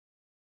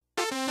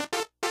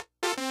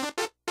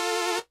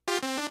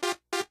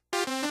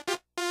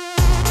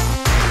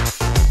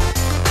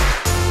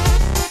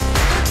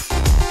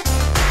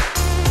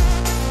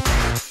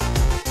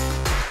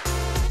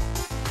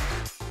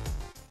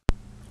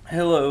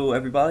Hello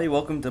everybody,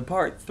 welcome to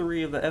part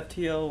 3 of the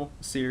FTL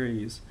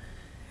series.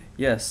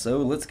 Yes, so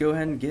let's go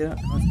ahead and get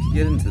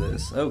into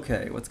this.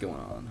 Okay, what's going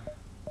on?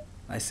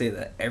 I say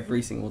that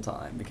every single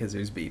time because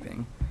there's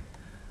beeping.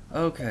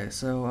 Okay,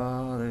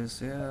 so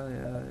there's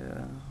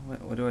yeah.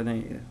 What do I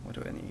need? What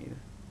do I need?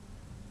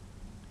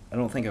 I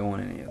don't think I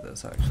want any of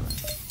this actually.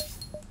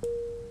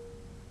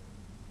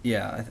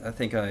 Yeah, I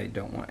think I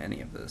don't want any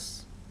of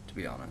this, to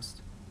be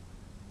honest.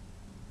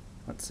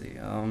 Let's see,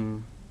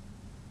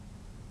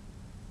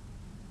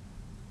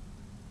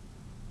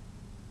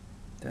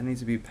 that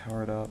needs to be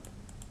powered up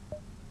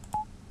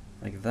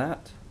like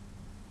that.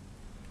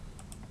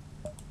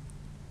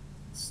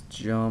 Let's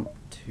jump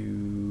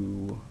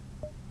to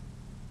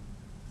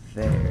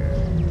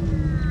there.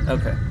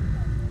 Okay.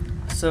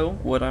 So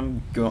what I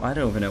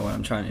don't even know what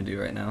I'm trying to do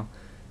right now.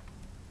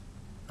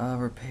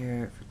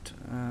 Repair.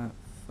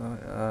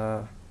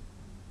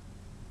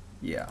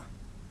 Yeah,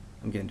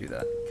 I'm gonna do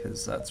that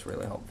because that's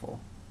really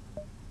helpful.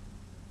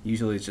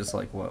 Usually it's just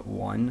like what,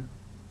 1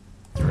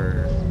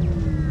 or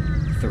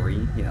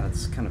 3. Yeah,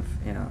 that's kind of,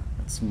 yeah,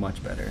 that's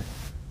much better.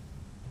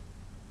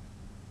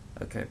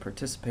 Okay,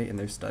 participate in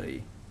their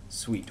study.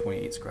 Sweet,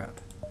 28 scrap.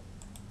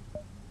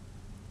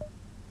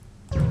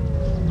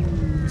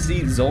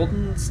 See,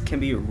 Zoldans can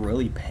be a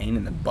really pain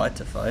in the butt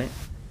to fight,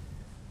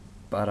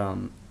 but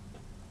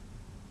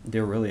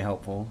they're really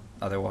helpful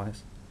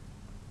otherwise.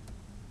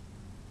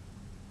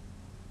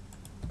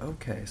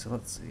 Okay, so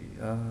let's see.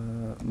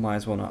 Might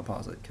as well not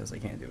pause it because I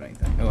can't do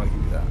anything. Oh, I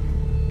can do that.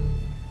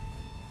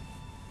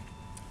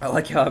 I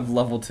like how I'm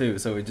level 2,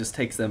 so it just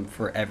takes them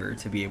forever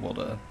to be able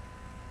to...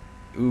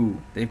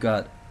 Ooh, they've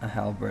got a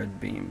halberd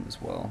beam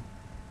as well.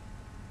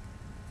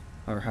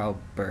 Or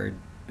halberd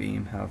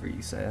beam, however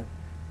you say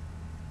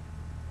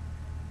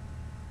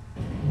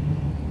it.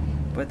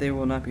 But they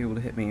will not be able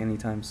to hit me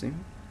anytime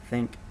soon.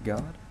 Thank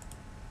God.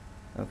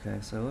 Okay,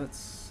 so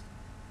let's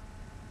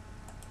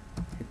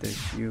hit their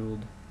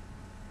shield.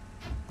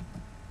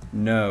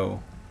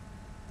 No.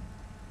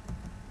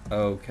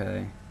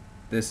 Okay.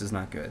 This is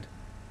not good.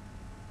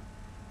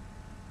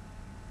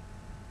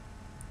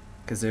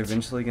 Because they're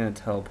eventually going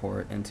to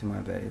teleport into my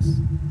base.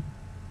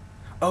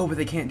 Oh, but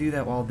they can't do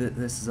that while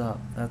this is up.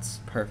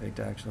 That's perfect,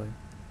 actually.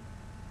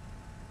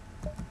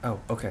 Oh,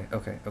 okay.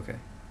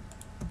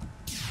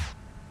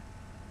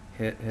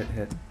 Hit.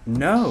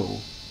 No!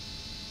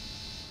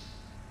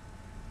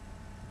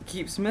 It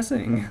keeps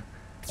missing.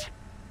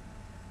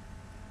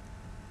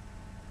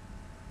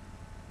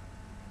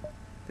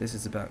 This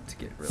is about to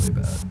get really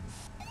bad.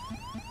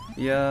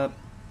 Yep,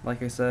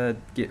 like I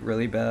said, get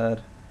really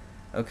bad.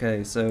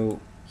 Okay, so...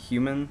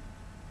 human.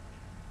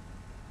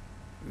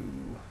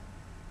 Ooh.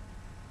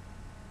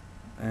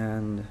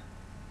 And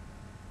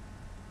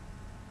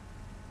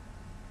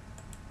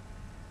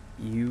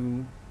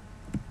you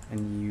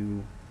and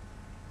you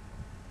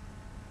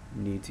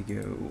need to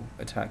go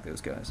attack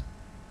those guys.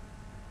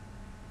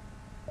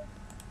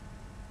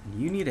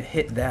 You need to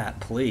hit that,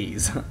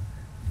 please.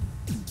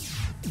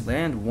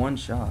 Land 1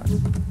 shot.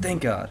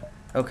 Thank God.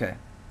 Okay.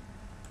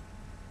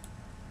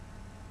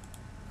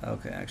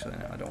 Okay, actually,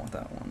 no, I don't want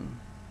that one.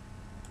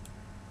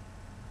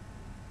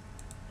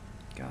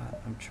 God,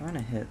 I'm trying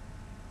to hit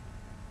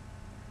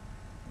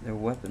their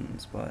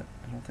weapons, but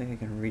I don't think I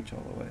can reach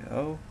all the way.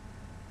 Oh.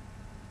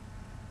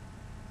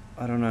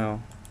 I don't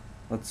know.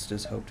 Let's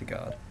just hope to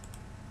God.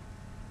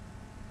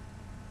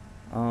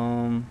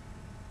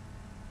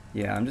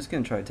 Yeah, I'm just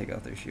gonna try to take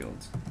out their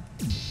shields.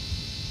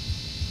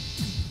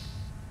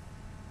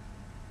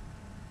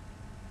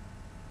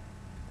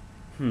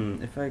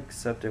 If I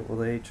accept it, will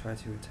they try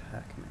to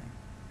attack me?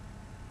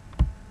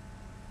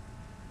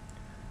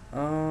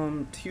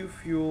 2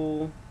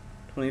 fuel,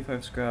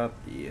 25 scrap,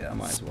 yeah,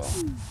 might as well.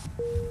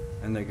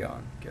 And they're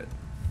gone, good.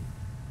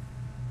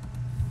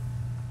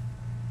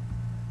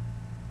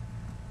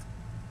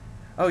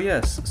 Oh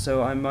yes,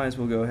 so I might as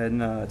well go ahead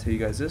and tell you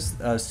guys this.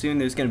 Soon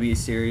there's going to be a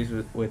series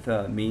with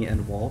me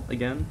and Walt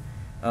again,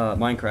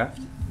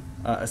 Minecraft.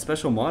 A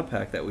special mod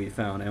pack that we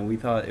found, and we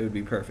thought it would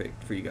be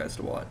perfect for you guys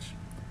to watch.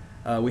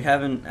 We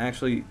haven't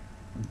actually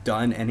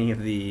done any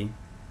of the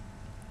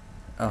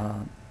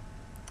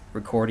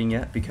recording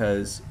yet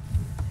because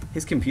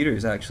his computer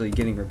is actually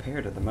getting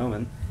repaired at the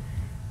moment,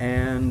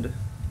 and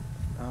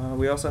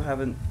we also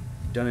haven't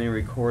done any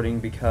recording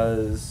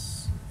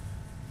because,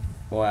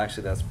 well,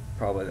 actually that's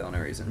probably the only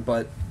reason,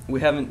 but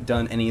we haven't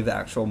done any of the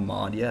actual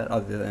mod yet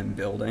other than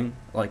building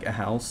like a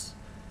house,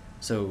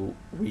 so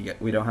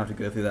we don't have to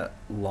go through that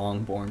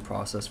long boring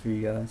process for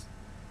you guys.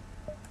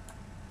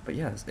 But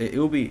yes, it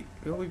will be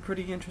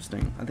pretty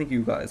interesting. I think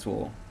you guys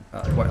will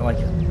quite like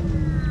it.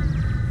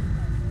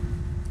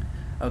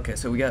 Okay,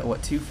 so we got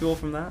what, 2 fuel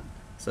from that?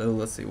 So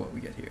let's see what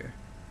we get here.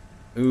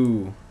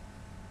 Ooh,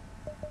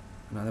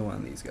 another one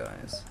of these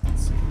guys.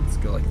 Let's see. Let's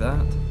go like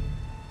that.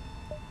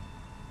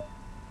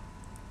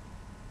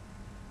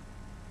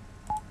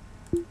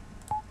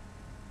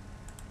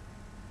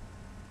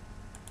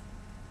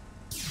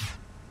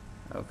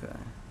 Okay.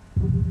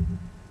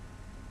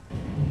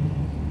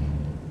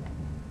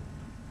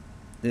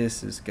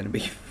 This is gonna be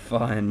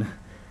fun.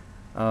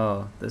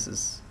 Oh, this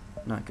is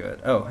not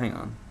good. Oh, hang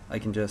on. I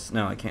can just...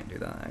 No, I can't do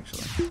that,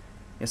 actually.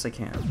 Yes, I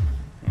can.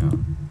 Hang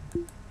on.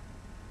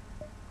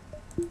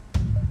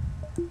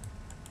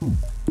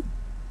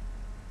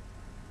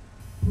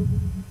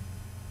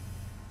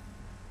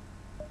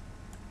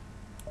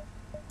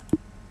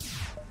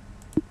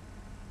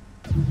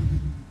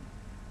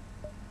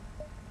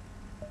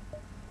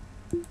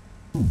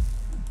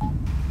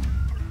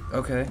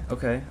 Okay,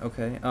 okay,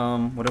 okay.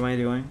 What am I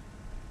doing?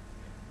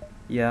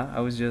 Yeah, I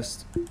was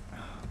just...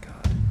 Oh,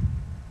 God.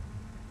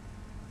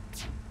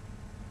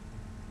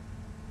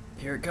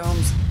 Here it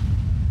comes.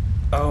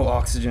 Oh,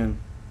 oxygen.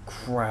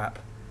 Crap.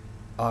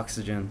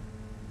 Oxygen.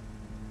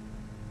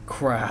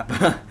 Crap.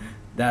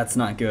 That's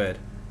not good.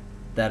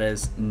 That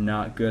is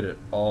not good at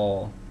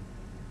all.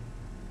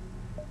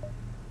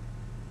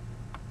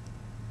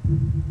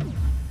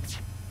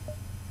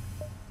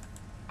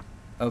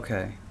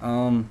 Okay,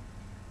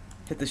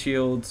 hit the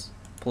shields,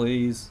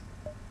 please.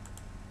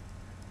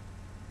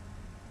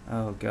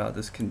 Oh god,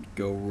 this can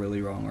go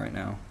really wrong right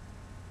now.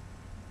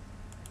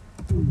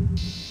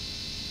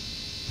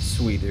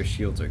 Sweet, their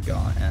shields are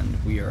gone,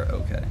 and we are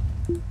okay.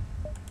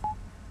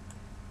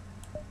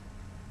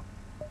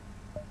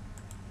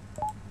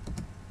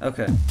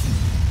 Okay,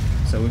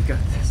 so we've got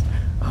this.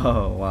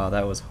 Oh wow,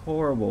 that was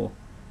horrible.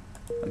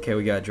 Okay,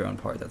 we got a drone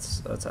part,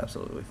 that's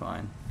absolutely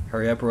fine.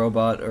 Hurry up,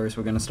 robot, or else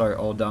we're gonna start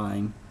all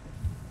dying.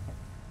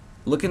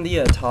 Look in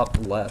the top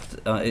left.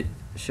 It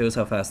shows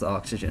how fast the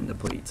oxygen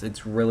depletes.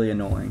 It's really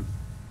annoying.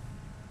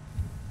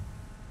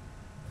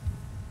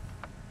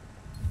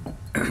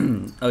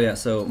 Oh yeah,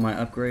 so my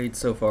upgrades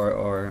so far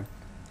are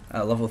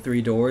level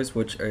 3 doors,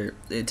 which are...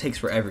 It takes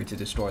forever to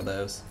destroy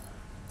those.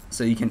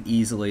 So you can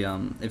easily,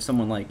 if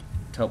someone like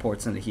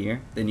teleports into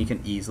here, then you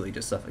can easily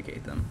just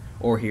suffocate them.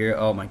 Or here,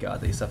 oh my god,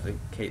 they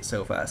suffocate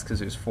so fast because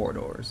there's 4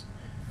 doors.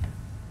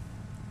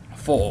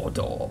 4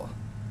 door.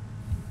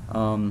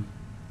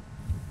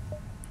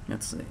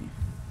 Let's see.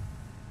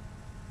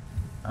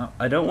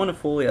 I don't want to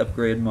fully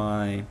upgrade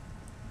my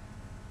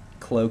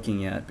cloaking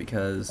yet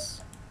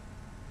because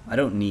I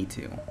don't need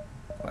to,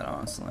 quite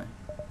honestly.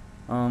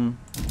 I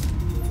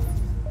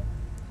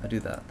do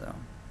that though.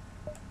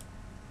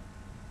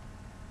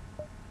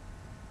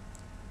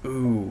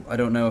 Ooh, I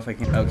don't know if I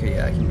can. Okay,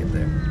 yeah, I can get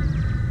there.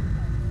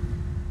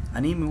 I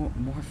need more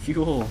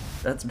fuel.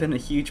 That's been a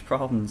huge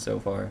problem so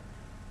far.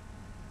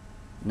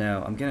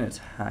 No, I'm gonna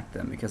attack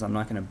them because I'm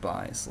not gonna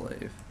buy a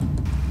slave.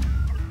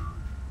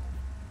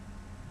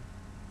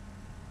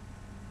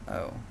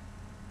 Oh.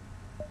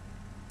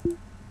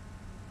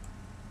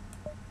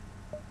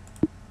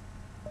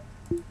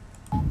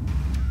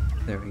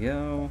 There we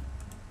go.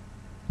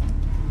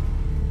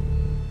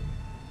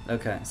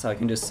 Okay, so I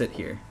can just sit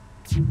here.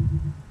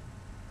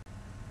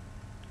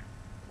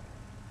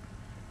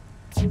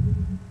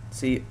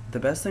 See, the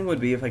best thing would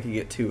be if I could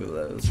get 2 of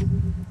those.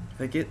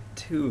 If I get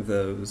 2 of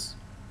those,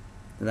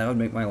 then that would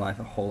make my life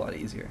a whole lot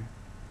easier.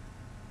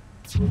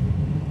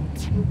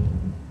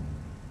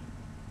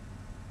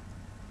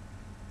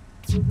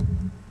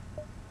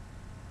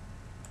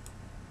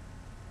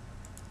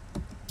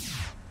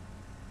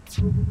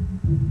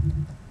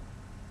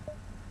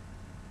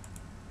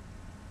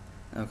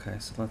 Okay,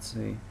 so let's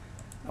see.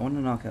 I want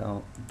to knock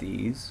out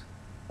these.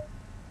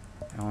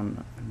 I want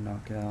to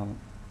knock out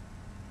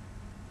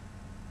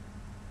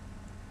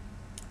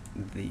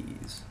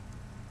these.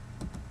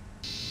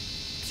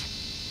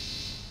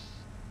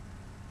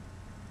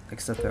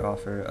 Accept their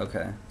offer.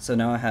 Okay, so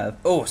now I have...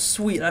 Oh,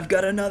 sweet! I've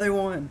got another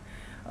one!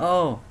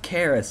 Oh,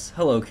 Karis.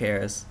 Hello,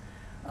 Karis.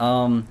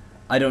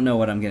 I don't know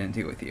what I'm gonna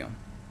do with you.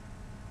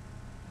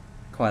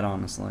 Quite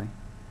honestly.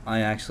 I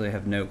actually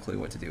have no clue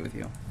what to do with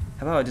you.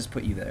 How about I just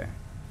put you there?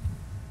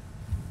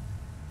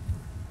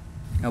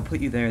 I'll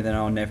put you there, then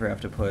I'll never have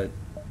to put...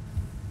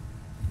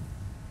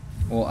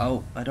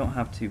 Well, I don't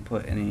have to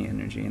put any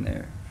energy in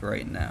there for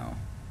right now.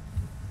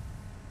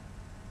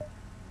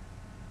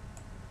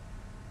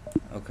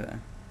 Okay.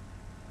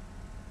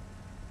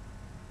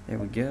 There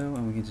we go,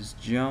 and we can just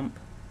jump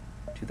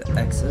to the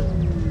exit.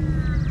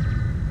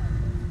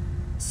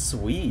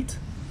 Sweet!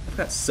 I've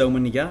got so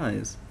many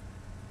guys.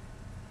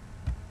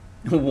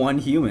 1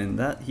 human.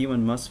 That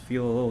human must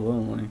feel a little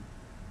lonely.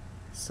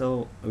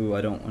 So, ooh, I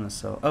don't want to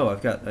sell. Oh,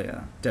 I've got,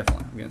 yeah,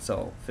 definitely. I'm going to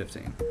sell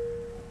 15.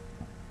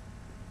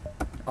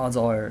 Odds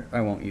are I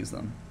won't use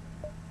them.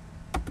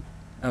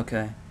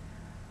 Okay.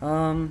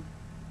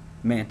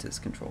 Mantis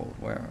controlled.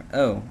 Where are we?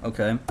 Oh,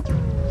 okay.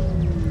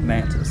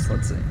 Mantis,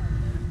 let's see.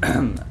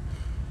 I'm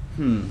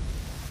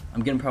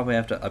gonna probably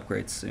have to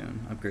upgrade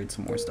soon. Upgrade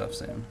some more stuff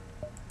soon.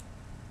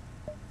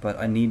 But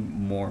I need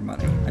more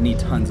money. I need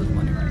tons of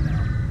money right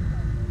now.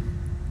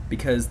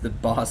 Because the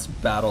boss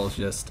battle is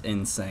just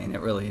insane.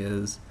 It really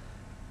is.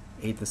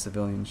 Ate the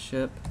civilian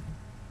ship.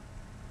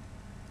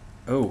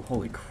 Oh,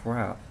 holy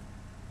crap.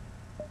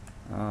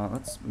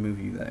 Let's move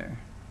you there.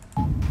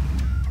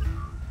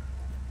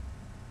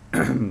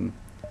 And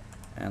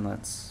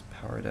let's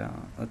power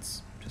down.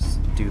 Let's just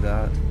do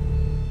that.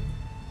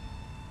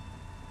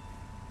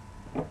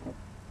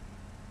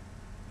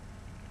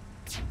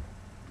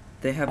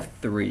 They have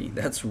 3.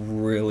 That's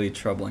really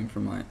troubling for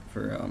my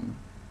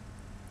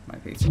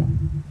people.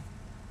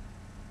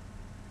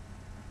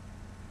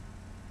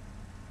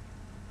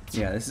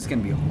 Yeah, this is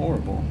gonna be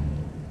horrible.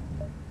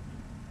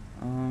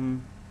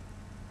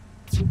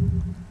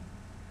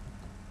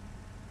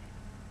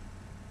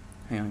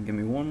 Hang on, give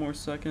me one more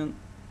second.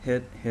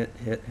 Hit,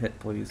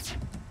 please.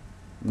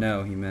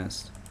 No, he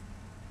missed.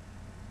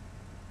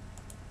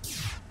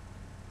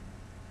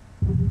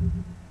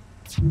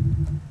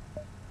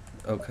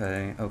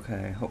 Okay,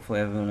 hopefully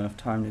I have enough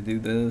time to do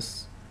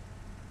this.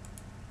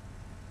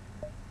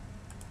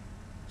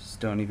 Just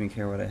don't even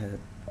care what I hit.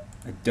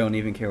 I don't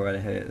even care what I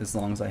hit as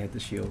long as I hit the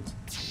shields.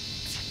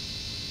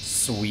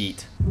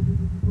 Sweet.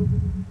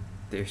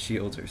 Their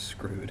shields are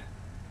screwed.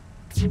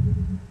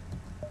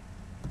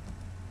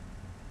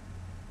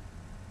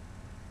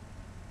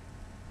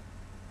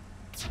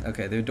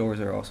 Okay, their doors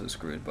are also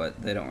screwed,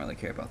 but they don't really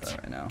care about that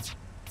right now.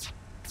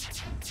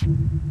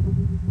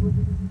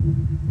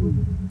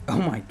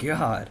 Oh my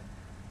god!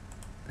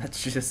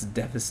 That's just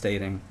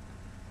devastating.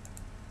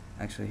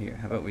 Actually, here,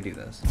 how about we do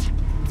this?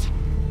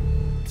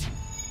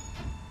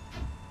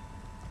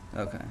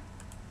 Okay.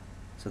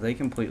 So they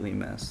completely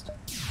missed.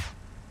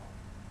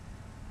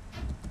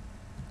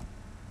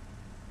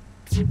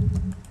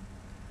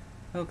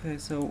 Okay,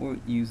 so we'll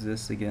use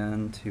this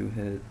again to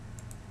hit...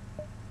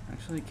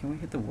 Actually, can we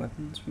hit the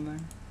weapons from there?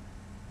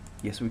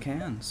 Yes, we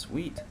can.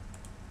 Sweet.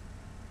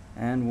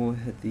 And we'll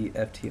hit the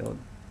FTL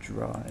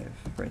drive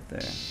right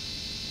there.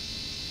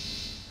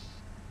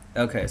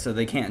 Okay, so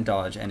they can't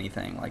dodge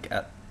anything. Like,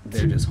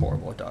 they're just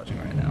horrible at dodging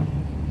right now.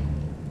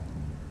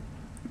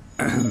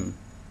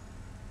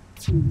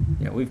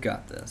 Yeah, we've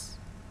got this.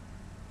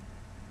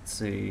 Let's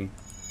see.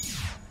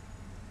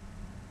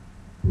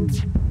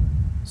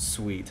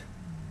 Sweet.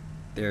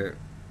 They're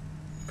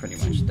pretty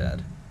much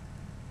dead.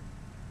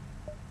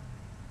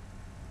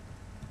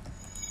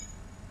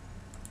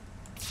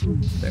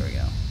 There we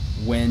go.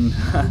 Win.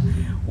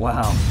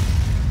 Wow.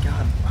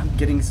 God, I'm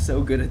getting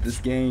so good at this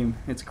game.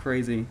 It's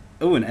crazy.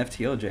 Oh, an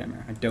FTL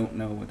jammer. I don't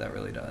know what that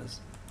really does.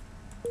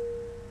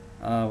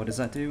 What does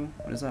that do?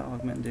 What does that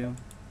augment do?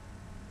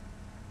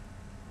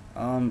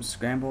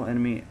 Scramble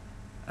enemy.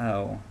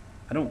 Oh,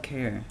 I don't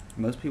care.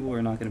 Most people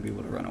are not going to be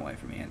able to run away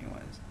from me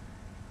anyways.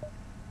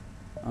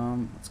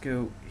 Let's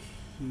go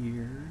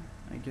here,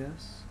 I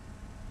guess.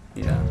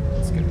 Yeah,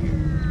 let's go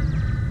here.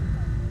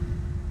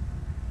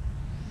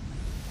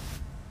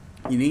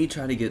 You need to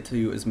try to get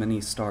to as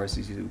many stars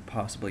as you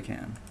possibly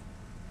can.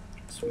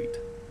 Sweet.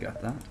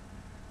 Got that.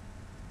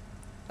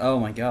 Oh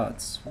my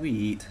god,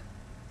 sweet.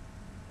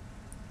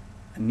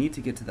 I need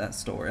to get to that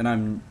store, and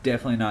I'm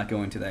definitely not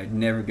going to there. I'd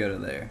never go to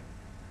there.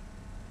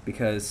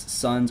 Because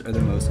suns are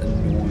the most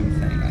annoying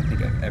thing I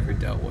think I've ever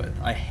dealt with.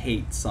 I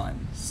hate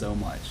sun so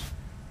much.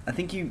 I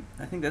think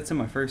that's in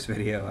my first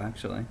video,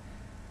 actually.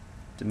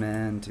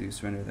 Demand to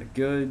surrender the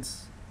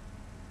goods.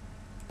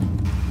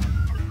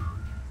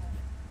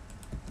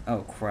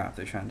 Oh crap,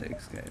 they're trying to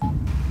escape.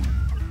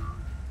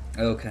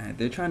 Okay,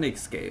 they're trying to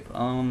escape.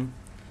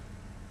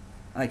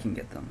 I can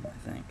get them,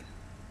 I think.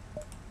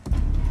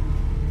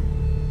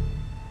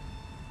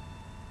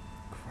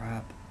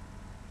 Crap.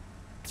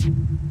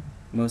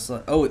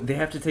 Oh, they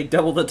have to take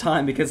double the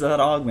time because of that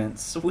augment.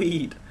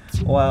 Sweet.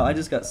 Wow, I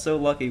just got so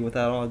lucky with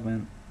that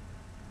augment.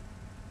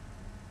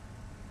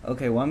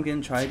 Okay, what I'm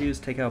gonna try to do is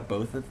take out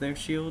both of their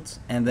shields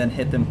and then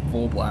hit them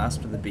full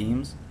blast with the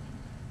beams.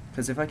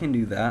 Because if I can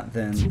do that,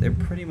 then they're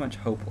pretty much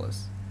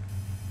hopeless.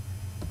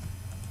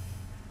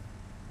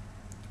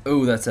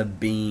 Oh, that's a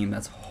beam.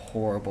 That's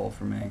horrible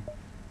for me.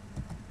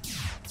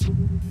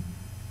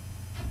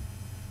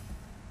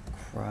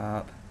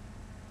 Crap.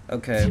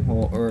 Okay,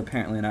 well, we're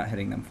apparently not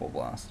hitting them full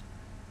blast.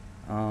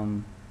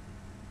 How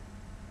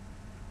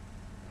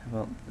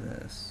about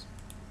this?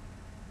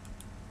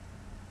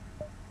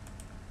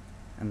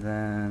 And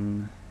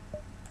then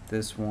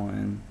this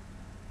one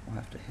we'll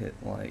have to hit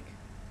like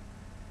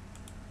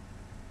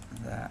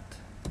that.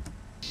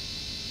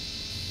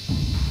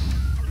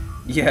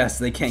 Yes,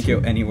 they can't go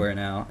anywhere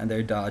now, and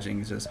their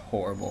dodging is just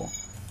horrible.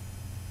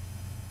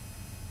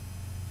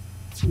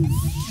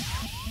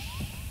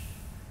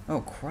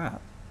 Oh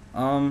crap.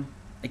 I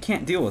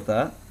can't deal with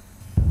that.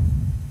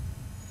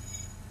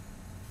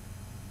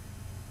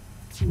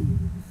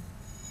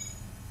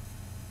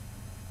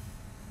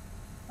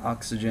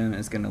 Oxygen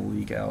is gonna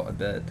leak out a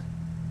bit.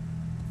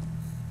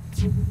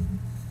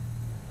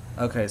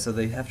 Okay, so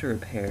they have to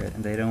repair it,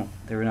 and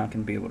they're not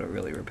gonna be able to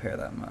really repair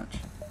that much.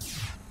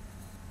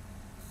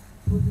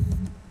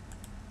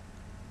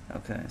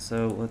 Okay,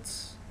 so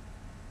let's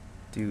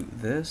do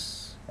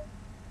this,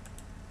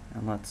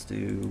 and let's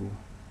do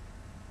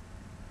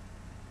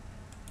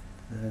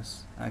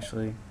this.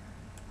 Actually,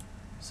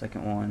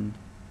 second one,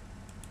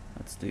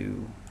 let's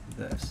do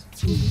this.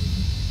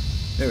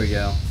 There we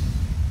go.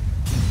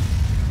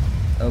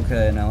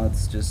 Okay, now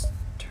let's just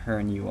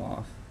turn you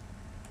off.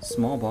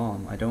 Small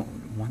bomb, I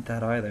don't want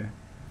that either.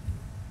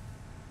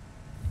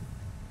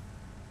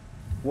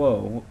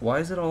 Whoa, why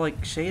is it all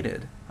like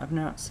shaded? I've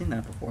not seen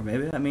that before.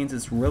 Maybe that means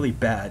it's really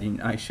bad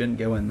and I shouldn't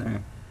go in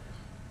there.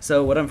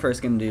 So what I'm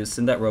first going to do is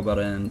send that robot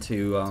in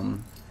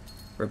to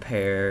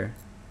repair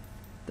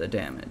the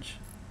damage.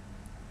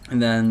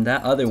 And then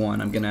that other one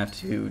I'm going to have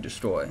to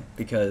destroy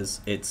because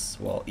it's,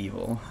 well,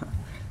 evil.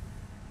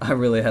 I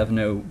really have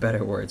no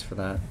better words for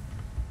that.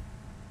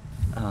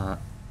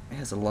 It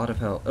has a lot of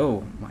health.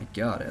 Oh my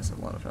god, it has a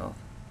lot of health.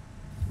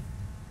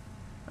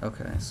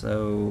 Okay,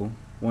 so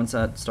once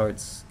that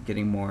starts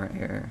getting more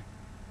air,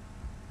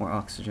 more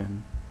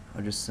oxygen,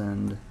 I'll just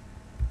send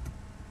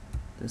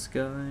this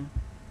guy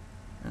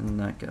and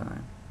that guy.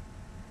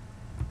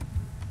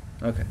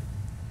 Okay.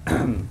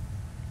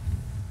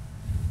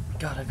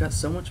 God, I've got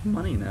so much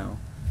money now.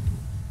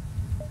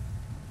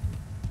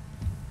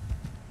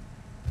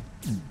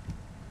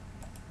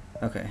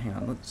 Okay, hang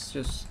on, let's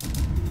just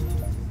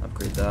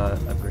upgrade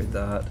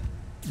that,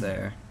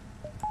 there.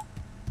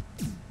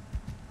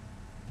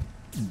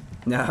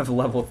 Now I have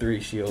level 3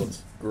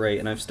 shields. Great,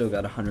 and I've still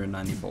got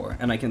 194.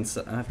 And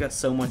I've got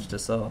so much to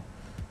sell.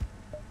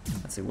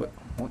 Let's see, what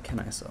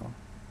can I sell?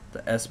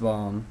 The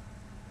S-bomb.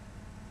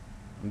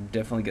 I'm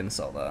definitely gonna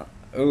sell that.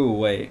 Oh,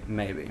 wait,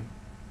 maybe.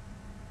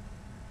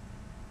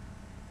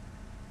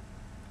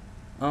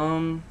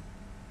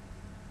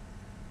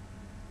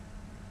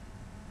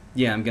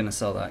 Yeah, I'm gonna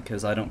sell that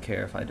because I don't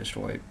care if I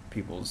destroy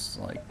people's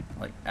like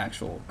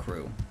actual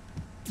crew.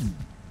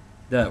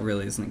 That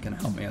really isn't gonna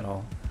help me at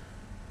all.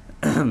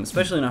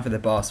 Especially not for the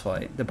boss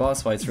fight. The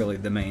boss fight's really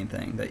the main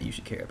thing that you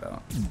should care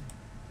about.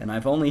 And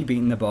I've only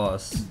beaten the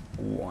boss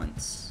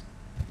once.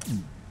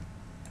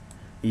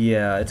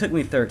 Yeah, it took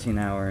me 13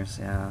 hours.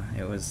 Yeah,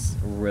 it was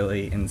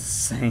really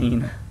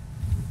insane.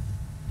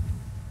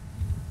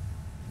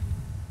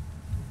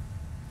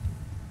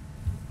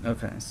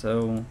 Okay,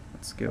 so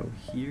let's go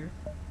here.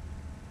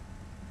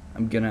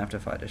 I'm gonna have to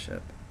fight a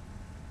ship.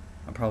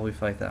 I'll probably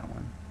fight that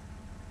one.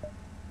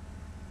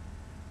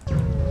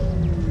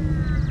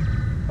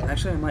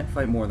 Actually, I might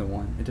fight more than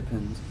one. It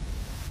depends.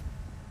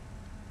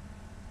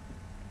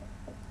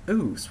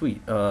 Ooh,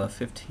 sweet.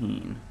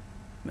 15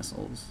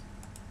 missiles.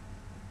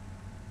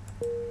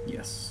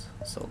 Yes,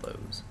 sell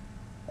those.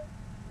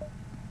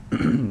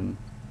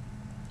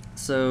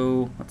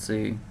 So, let's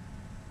see.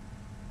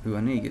 Ooh,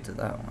 I need to get to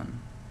that one.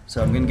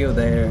 So I'm gonna go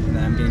there, and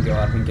then I'm gonna go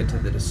up and get to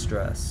the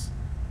distress.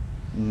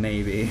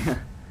 Maybe.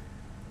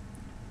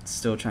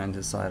 Still trying to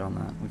decide on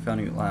that. We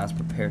found you at last,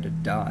 prepared to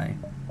die.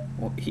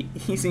 Well,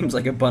 he seems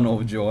like a bundle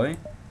of joy.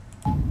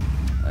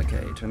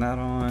 Okay, turn that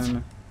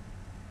on.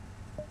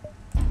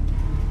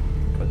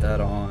 Put that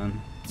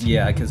on.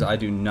 Yeah, because I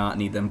do not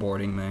need them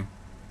boarding me.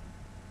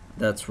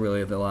 That's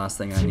really the last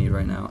thing I need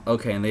right now.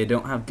 Okay, and they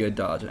don't have good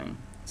dodging,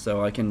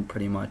 so I can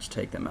pretty much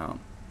take them out.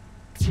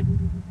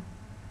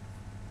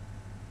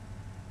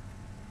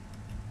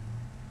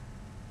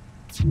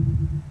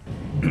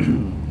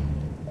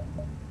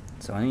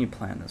 So I need to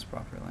plan this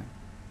properly.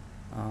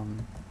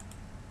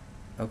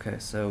 Okay,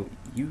 so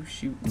you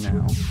shoot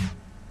now.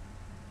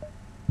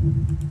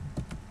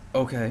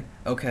 Okay,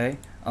 okay.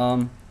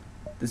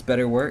 This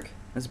better work.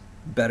 This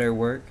better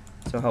work.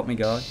 So help me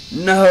God.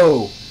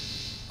 No!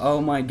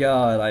 Oh my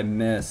god, I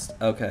missed.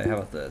 Okay, how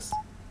about this?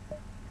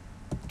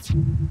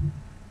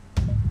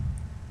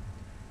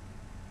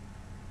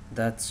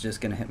 That's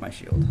just gonna hit my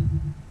shield.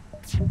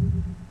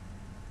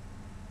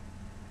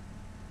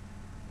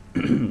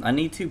 I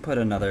need to put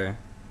another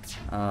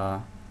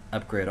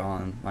upgrade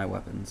on my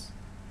weapons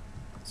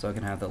so I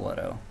can have the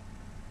Leto.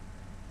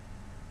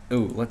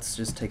 Ooh, let's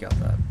just take out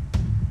that.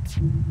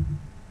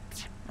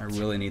 I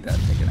really need that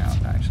taken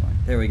out, actually.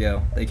 There we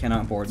go. They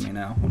cannot board me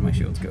now when my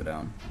shields go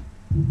down.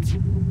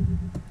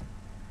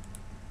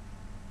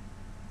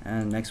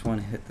 And next one,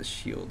 hit the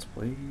shields,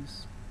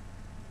 please.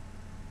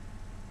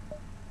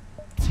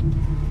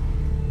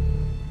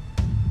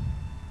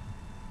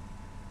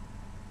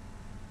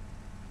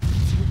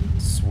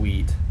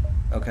 Sweet.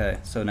 Okay,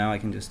 so now I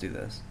can just do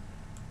this.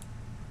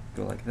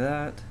 Go like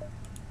that.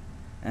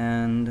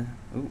 And,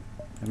 ooh,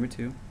 number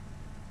 2.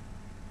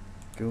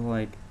 Go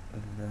like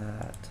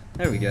that.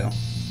 There we go.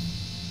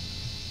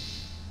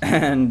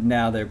 And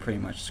now they're pretty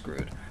much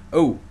screwed.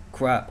 Oh,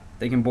 crap.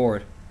 They can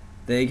board.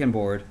 They can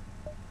board.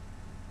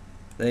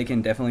 They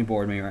can definitely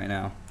board me right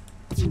now.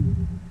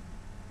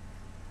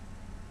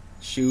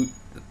 Shoot.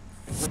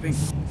 Flipping.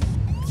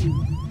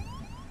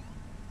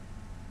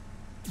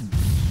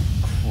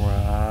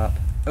 Crap.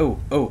 Oh,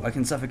 oh, I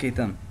can suffocate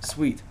them.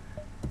 Sweet.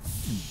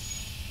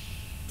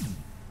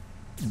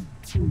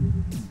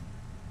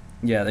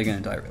 Yeah, they're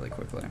gonna die really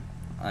quickly.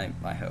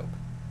 I hope.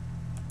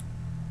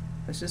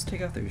 Let's just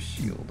take out their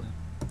shield.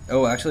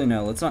 Oh, actually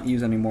no, let's not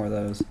use any more of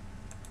those.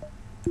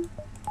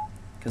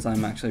 Because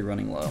I'm actually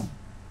running low.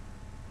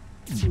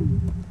 Which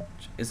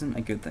isn't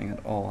a good thing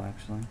at all,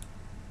 actually.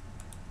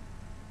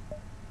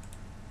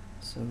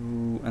 So,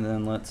 and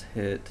then let's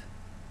hit...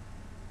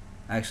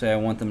 Actually, I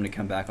want them to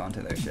come back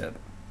onto their ship.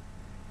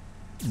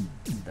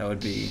 That would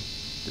be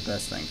the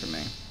best thing for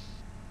me.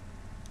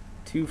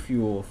 2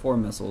 fuel, 4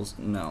 missiles,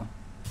 no.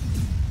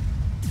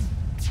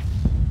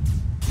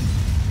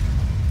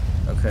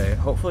 Okay,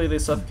 hopefully they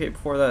suffocate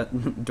before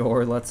that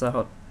door lets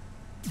out.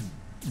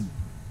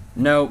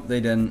 No, they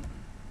didn't.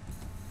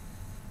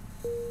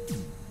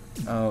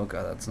 Oh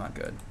god, that's not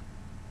good.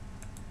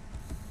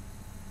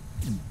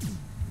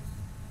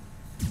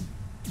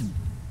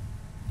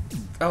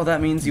 Oh,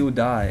 that means you will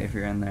die if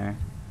you're in there.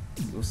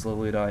 You will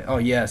slowly die. Oh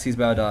yes, he's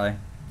about to die.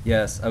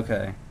 Yes,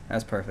 okay.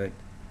 That's perfect.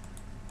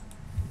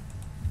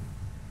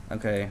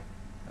 Okay.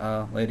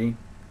 Lady,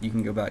 you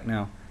can go back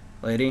now.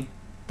 Lady?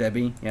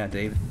 Debbie? Yeah,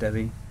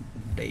 Debbie.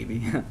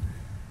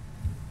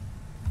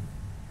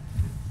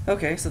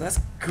 Okay, so that's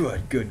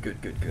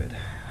good.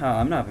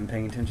 I'm not even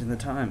paying attention to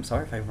the time.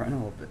 Sorry if I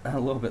run a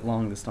little bit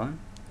long this time.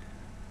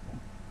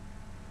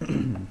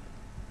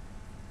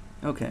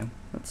 Okay,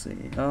 let's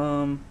see.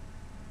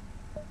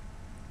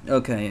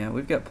 Okay, yeah,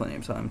 we've got plenty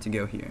of time to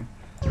go here.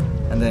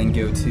 And then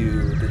go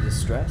to the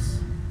distress.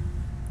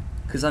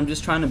 Because I'm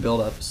just trying to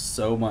build up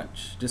so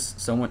much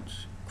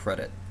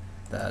credit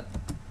that...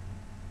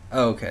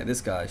 Oh, okay,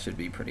 this guy should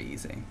be pretty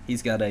easy.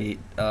 He's got a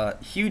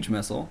huge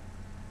missile.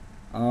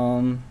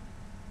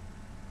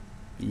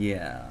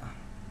 Yeah,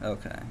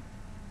 okay.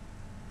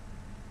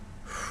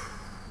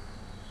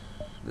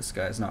 This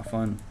guy's not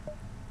fun.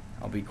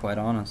 I'll be quite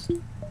honest.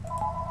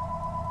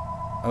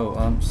 Oh,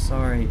 I'm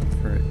sorry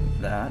for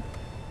that.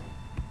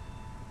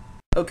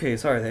 Okay,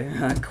 sorry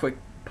there. Quick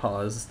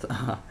pause.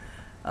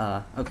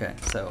 Okay,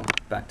 so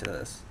back to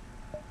this.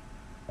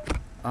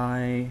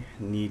 I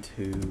need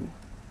to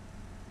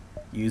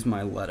use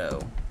my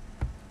Leto.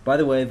 By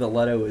the way, the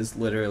Leto is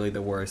literally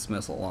the worst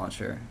missile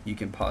launcher you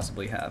can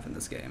possibly have in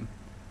this game.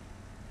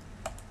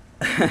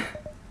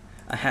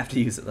 I have to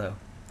use it though.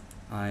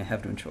 I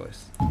have no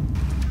choice.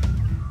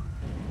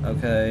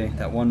 Okay,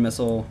 that one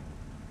missile.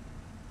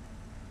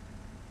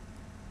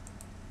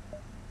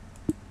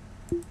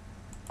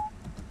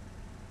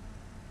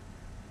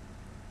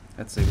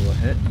 Let's see, will it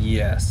hit?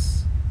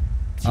 Yes.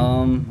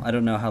 I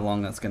don't know how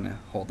long that's gonna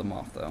hold them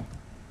off though.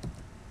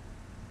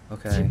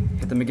 Okay,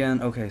 hit them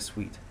again. Okay,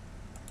 sweet.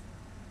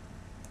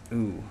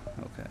 Ooh,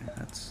 okay,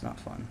 that's not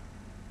fun.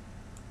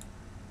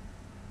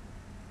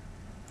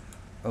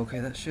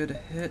 Okay, that should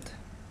hit.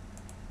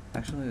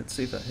 Actually, let's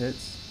see if that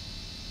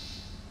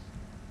hits.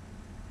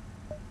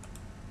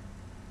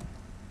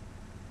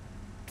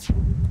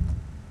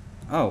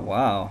 Oh,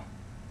 wow.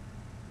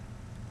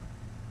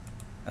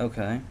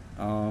 Okay,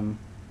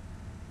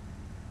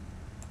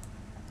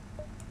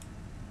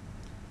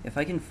 if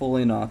I can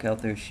fully knock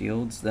out their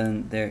shields,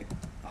 then they're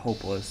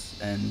hopeless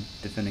in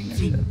defending their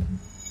ship.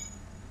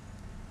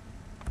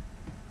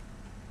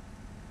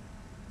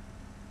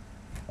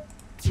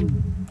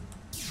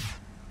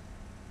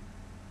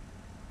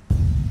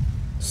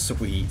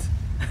 Sweet.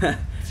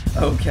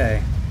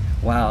 Okay.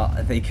 Wow,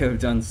 they could have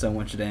done so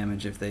much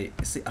damage if they...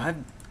 See, I've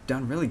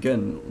done really good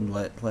in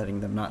letting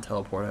them not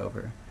teleport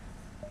over.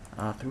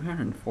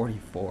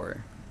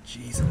 344.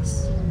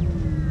 Jesus.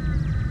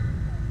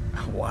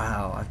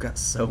 Wow, I've got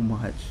so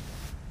much.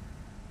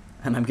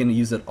 And I'm gonna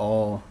use it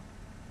all.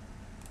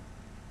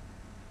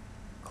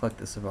 Collect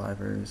the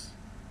survivors.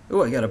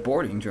 Ooh, I got a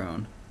boarding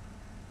drone.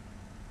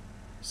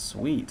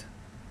 Sweet.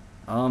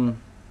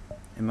 Am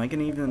I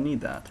gonna even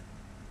need that?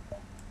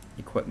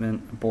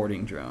 Equipment,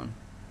 boarding drone.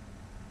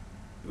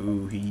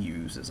 Ooh, he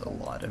uses a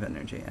lot of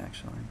energy,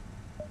 actually.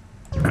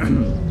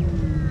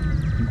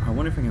 I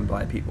wonder if I can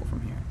buy people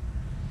from here.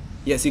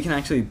 Yes, you can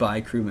actually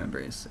buy crew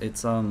members.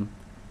 It's, oh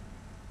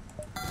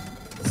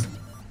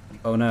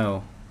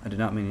no, I did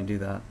not mean to do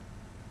that.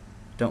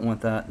 Don't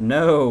want that.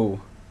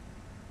 No!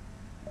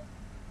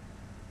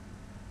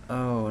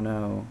 Oh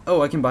no.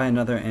 Oh, I can buy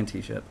another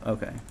anti-ship.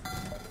 Okay.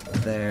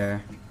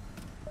 There.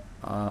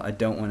 I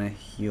don't want to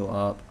heal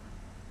up.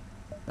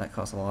 That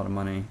costs a lot of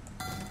money.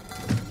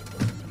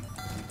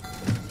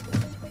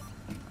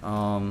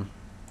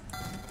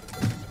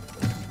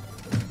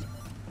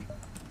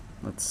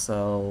 Let's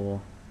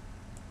sell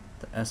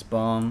the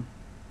S-bomb.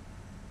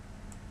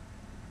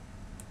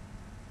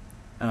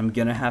 And I'm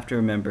gonna have to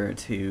remember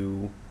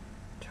to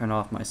turn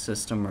off my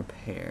system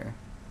repair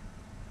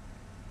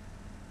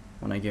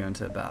when I go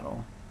into a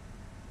battle.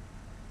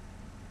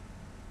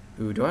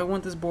 Ooh, do I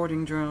want this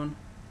boarding drone?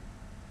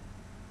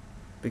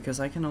 Because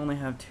I can only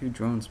have 2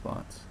 drone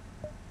spots.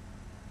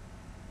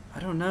 I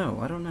don't know,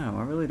 I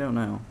really don't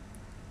know.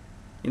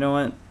 You know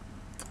what?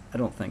 I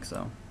don't think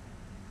so.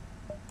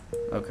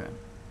 Okay.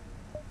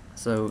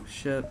 So,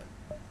 ship.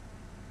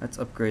 Let's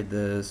upgrade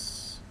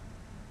this.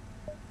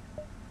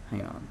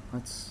 Hang on,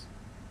 let's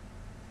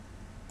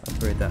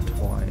upgrade that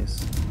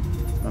twice.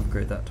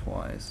 Upgrade that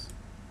twice.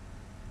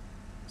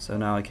 So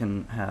now I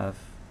can have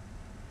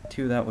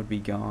 2 that would be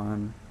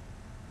gone.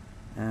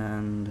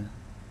 And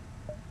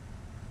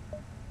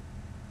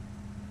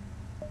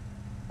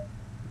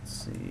let's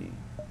see.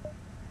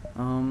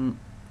 I'm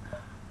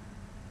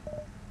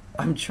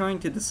trying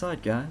to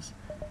decide, guys.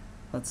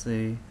 Let's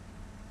see.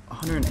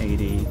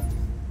 180.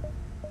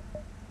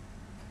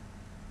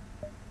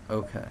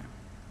 Okay.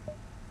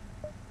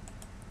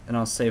 And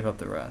I'll save up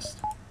the rest.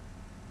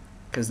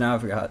 Because now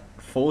I've got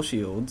full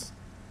shields,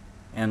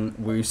 and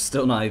we're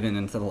still not even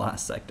into the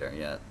last sector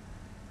yet.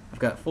 I've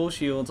got full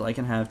shields, I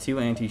can have 2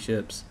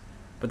 anti-ships,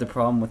 but the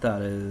problem with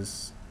that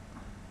is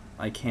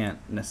I can't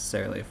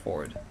necessarily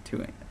afford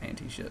 2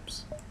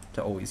 anti-ships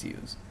to always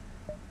use.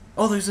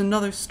 Oh, there's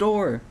another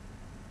store!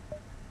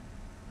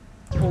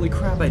 Holy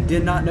crap, I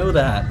did not know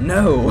that!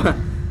 No!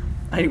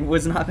 I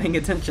was not paying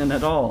attention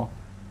at all.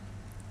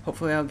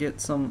 Hopefully I'll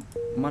get some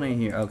money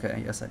here.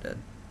 Okay, yes I did.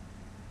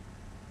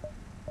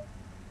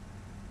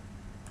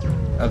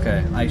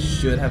 Okay, I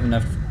should have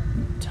enough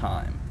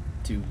time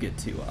to get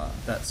to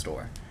that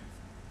store.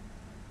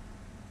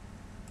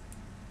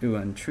 Ooh,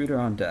 intruder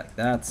on deck.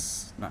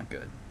 That's not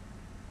good.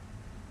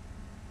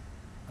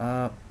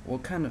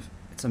 What kind of...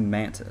 It's a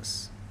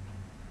mantis.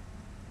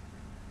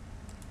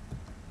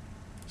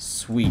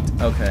 Sweet.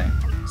 Okay,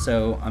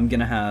 so I'm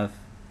gonna have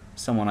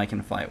someone I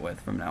can fight with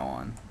from now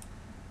on.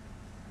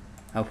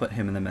 I'll put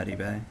him in the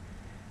medibay.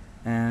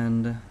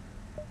 And...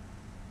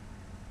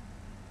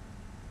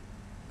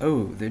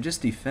 Oh, they're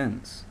just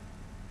defense.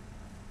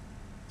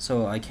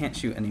 So I can't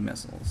shoot any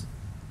missiles.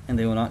 And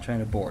they will not try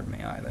to board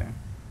me either.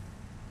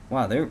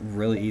 Wow, they're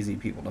really easy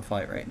people to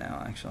fight right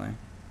now, actually.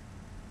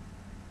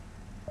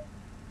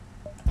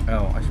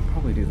 Oh, I should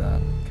probably do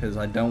that, because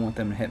I don't want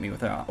them to hit me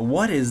with their...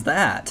 What is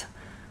that?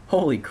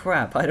 Holy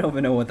crap, I don't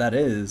even know what that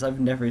is. I've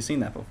never seen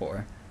that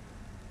before.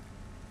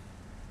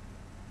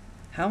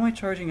 How am I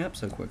charging up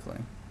so quickly?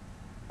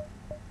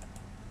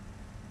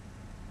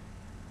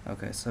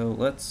 Okay, so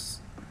let's...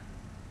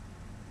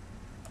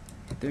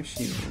 Hit their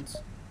shields.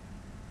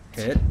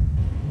 Hit.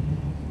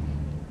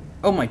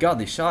 Oh my god,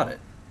 they shot it.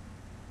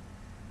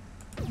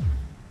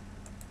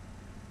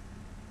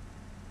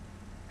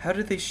 How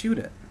did they shoot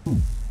it?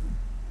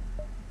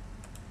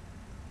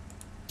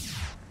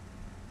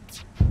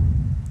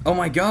 Oh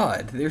my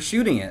god, they're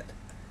shooting it.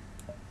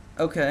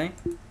 Okay.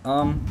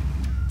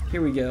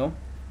 Here we go.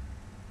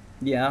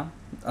 Yeah.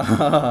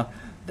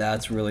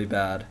 That's really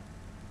bad.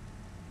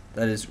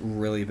 That is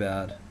really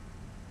bad.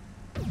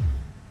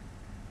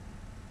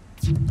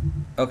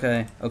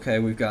 Okay, okay,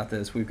 we've got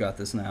this. We've got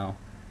this now.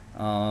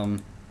 Wow,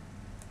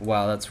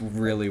 that's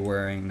really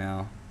worrying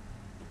now.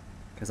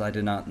 Because I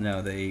did not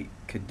know they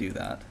could do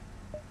that.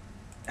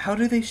 How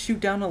do they shoot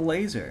down a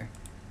laser?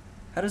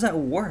 How does that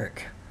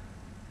work?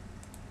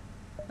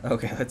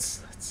 Okay,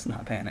 let's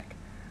not panic.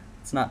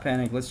 Let's not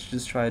panic. Let's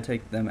just try to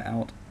take them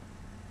out.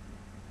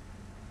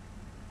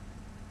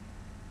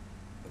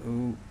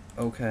 Ooh,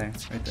 okay,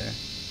 right there.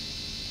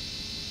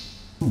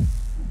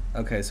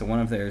 Okay, so one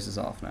of theirs is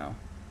off now.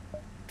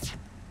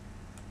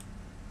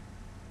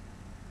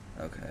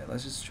 Okay,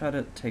 let's just try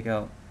to take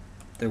out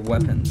their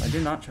weapons. I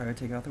did not try to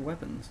take out their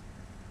weapons.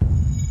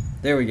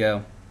 There we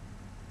go.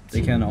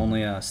 They can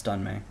only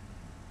stun me.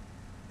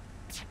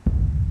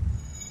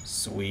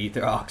 Sweet,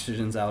 their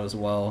oxygen's out as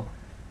well.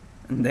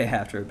 And they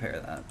have to repair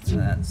that. And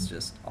that's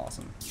just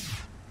awesome.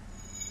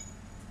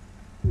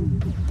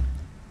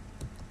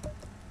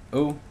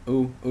 Oh,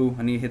 oh, oh,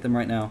 I need to hit them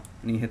right now.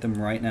 I need to hit them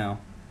right now.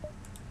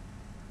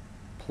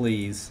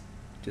 Please,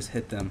 just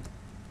hit them.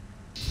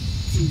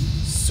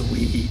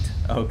 Sweet.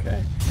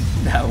 Okay.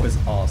 That was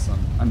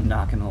awesome. I'm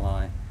not gonna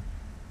lie.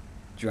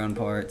 Drone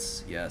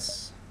parts,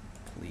 yes.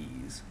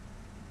 Please.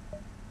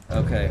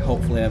 Okay,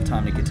 hopefully I have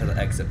time to get to the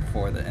exit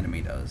before the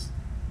enemy does.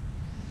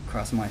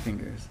 Cross my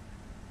fingers.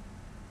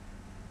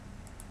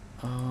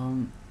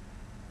 Oh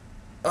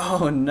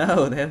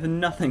no, they have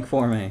nothing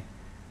for me.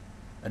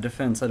 A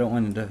defense, I don't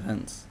want a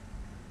defense.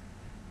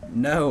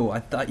 No, I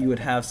thought you would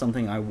have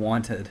something I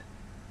wanted.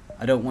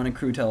 I don't want a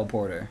crew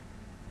teleporter.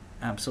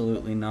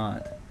 Absolutely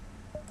not.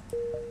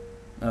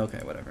 Okay,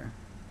 whatever.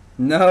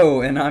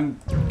 No, and I'm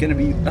gonna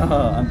be,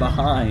 I'm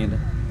behind.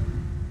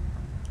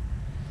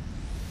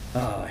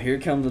 Here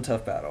comes a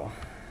tough battle.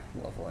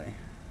 Lovely.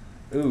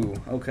 Ooh,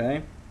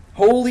 okay.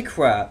 Holy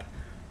crap.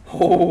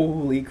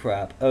 Holy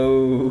crap.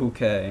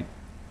 Okay.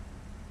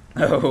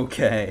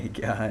 Okay,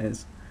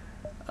 guys.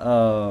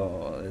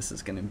 Oh, this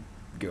is gonna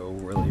go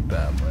really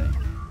badly.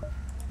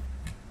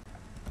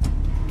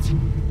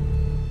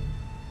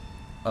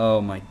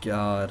 Oh my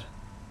god.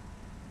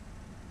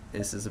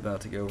 This is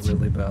about to go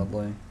really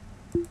badly.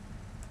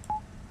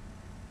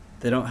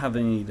 They don't have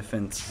any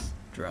defense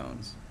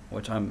drones,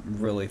 which I'm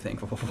really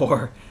thankful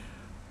for.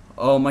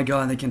 Oh my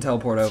god, they can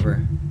teleport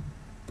over.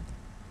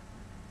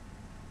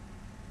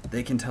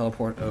 They can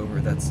teleport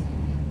over, that's...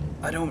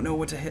 I don't know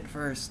what to hit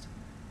first.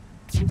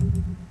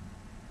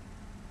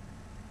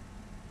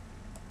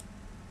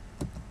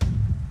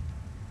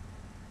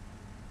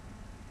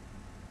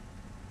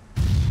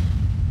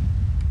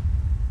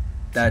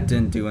 That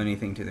didn't do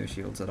anything to their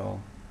shields at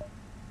all.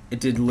 It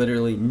did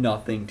literally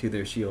nothing to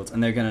their shields,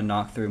 and they're gonna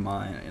knock through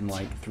mine in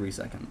like 3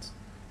 seconds.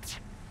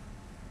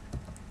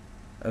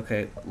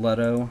 Okay,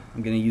 Leto,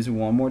 I'm gonna use it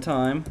one more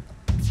time.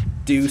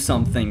 Do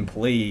something,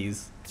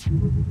 please.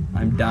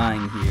 I'm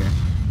dying here.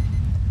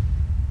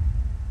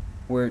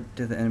 Where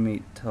did the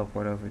enemy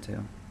teleport over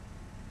to?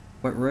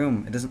 What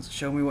room? It doesn't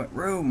show me what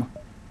room.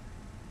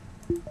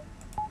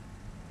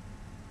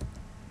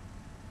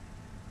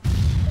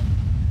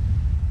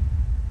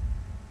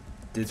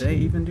 Did they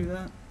even do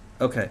that?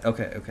 Okay,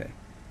 okay, okay.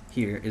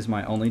 Here is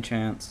my only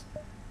chance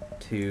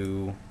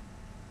to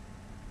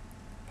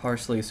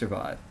partially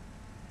survive.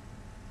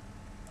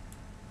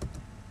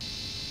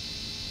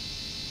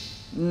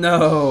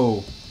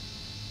 No!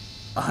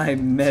 I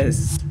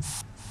missed.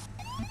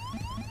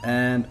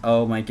 And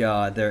oh my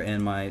god, they're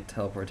in my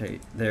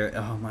teleportate. They're,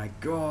 oh my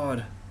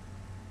god.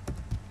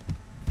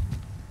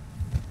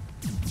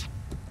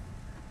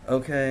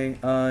 Okay,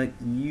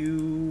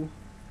 you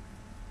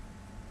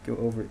go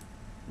over.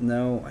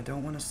 No, I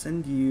don't want to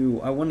send you.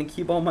 I want to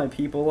keep all my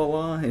people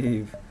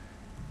alive.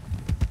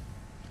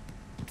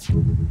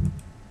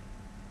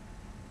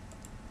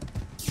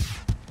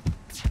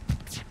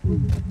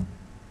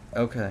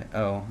 Okay,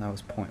 oh, that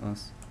was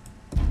pointless.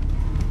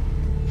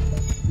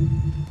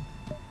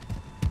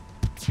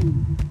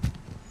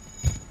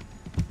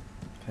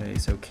 Okay,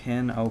 so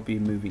Ken, I'll be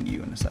moving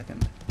you in a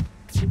second.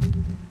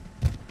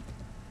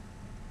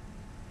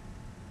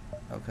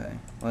 Okay,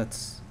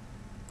 let's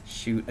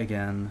shoot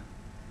again.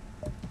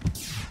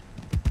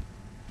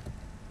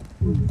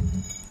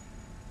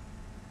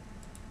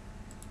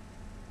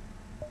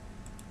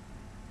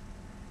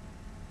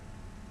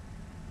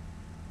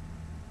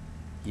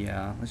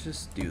 Yeah, let's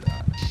just do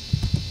that.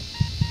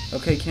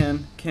 Okay,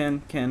 Ken,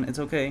 it's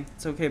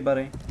okay,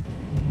 buddy.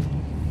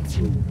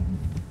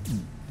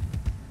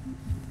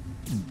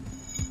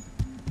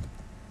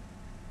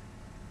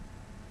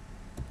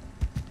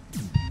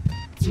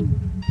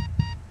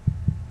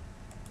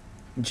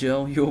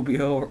 Jill, you'll be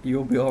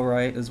all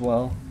right as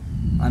well.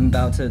 I'm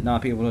about to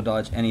not be able to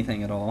dodge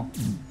anything at all.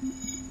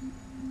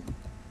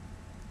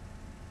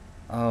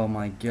 Oh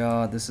my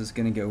god, this is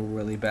gonna go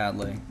really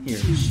badly. Here,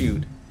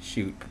 shoot,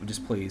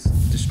 just please,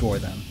 destroy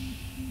them.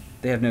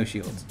 They have no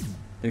shields.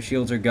 Their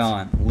shields are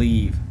gone.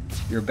 Leave.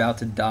 You're about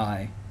to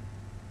die.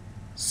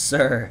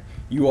 Sir,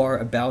 you are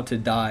about to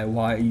die.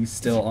 Why are you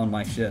still on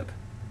my ship?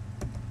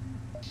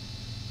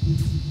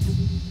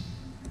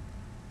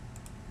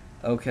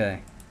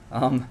 Okay,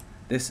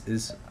 this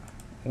is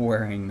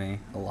worrying me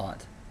a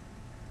lot.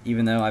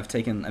 Even though I've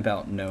taken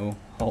about no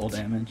hull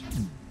damage.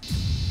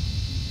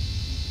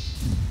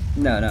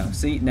 No,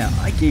 see, now,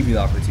 I gave you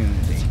the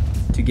opportunity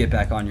to get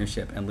back on your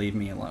ship and leave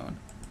me alone.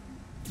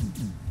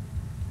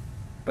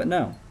 But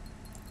no.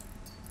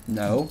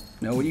 No,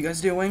 what are you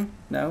guys doing?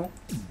 No,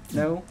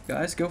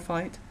 guys, go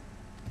fight.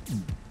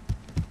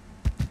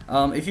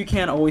 If you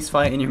can, always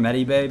fight in your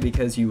medibay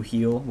because you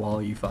heal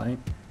while you fight.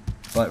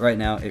 But right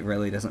now, it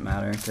really doesn't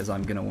matter because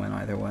I'm gonna win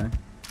either way.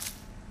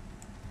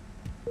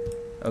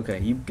 Okay,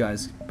 you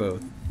guys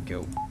both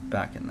go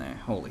back in there.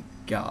 Holy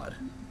god,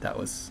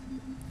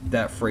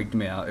 that freaked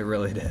me out. It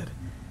really did.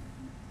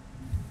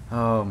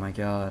 Oh my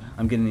god,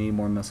 I'm gonna need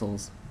more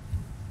missiles.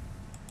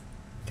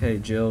 Okay,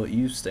 Jill,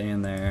 you stay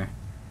in there.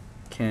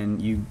 Ken,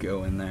 you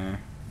go in there.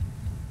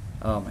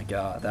 Oh my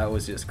god, that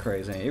was just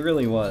crazy. It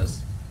really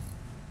was.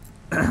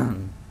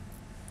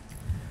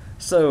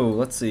 So,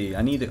 let's see.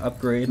 I need to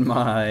upgrade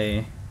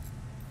my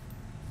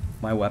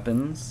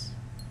weapons.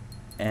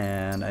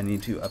 And I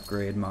need to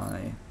upgrade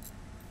my...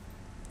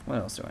 What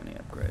else do I need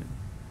to upgrade?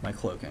 My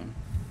cloaking.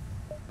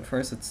 But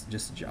first, let's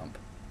just jump.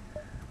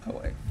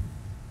 Oh, wait.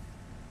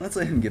 Let's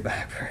let him get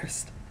back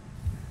first.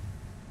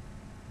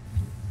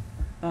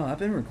 Oh, I've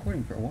been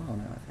recording for a while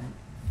now, I think.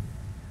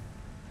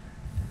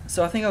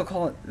 So I think I'll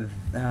call it...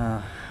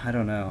 I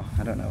don't know.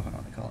 I don't know what I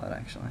want to call it,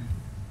 actually.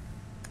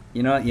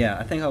 You know what? Yeah,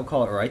 I think I'll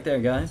call it right there,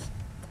 guys.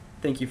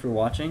 Thank you for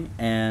watching,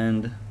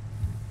 and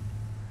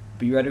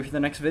be ready for the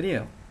next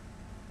video.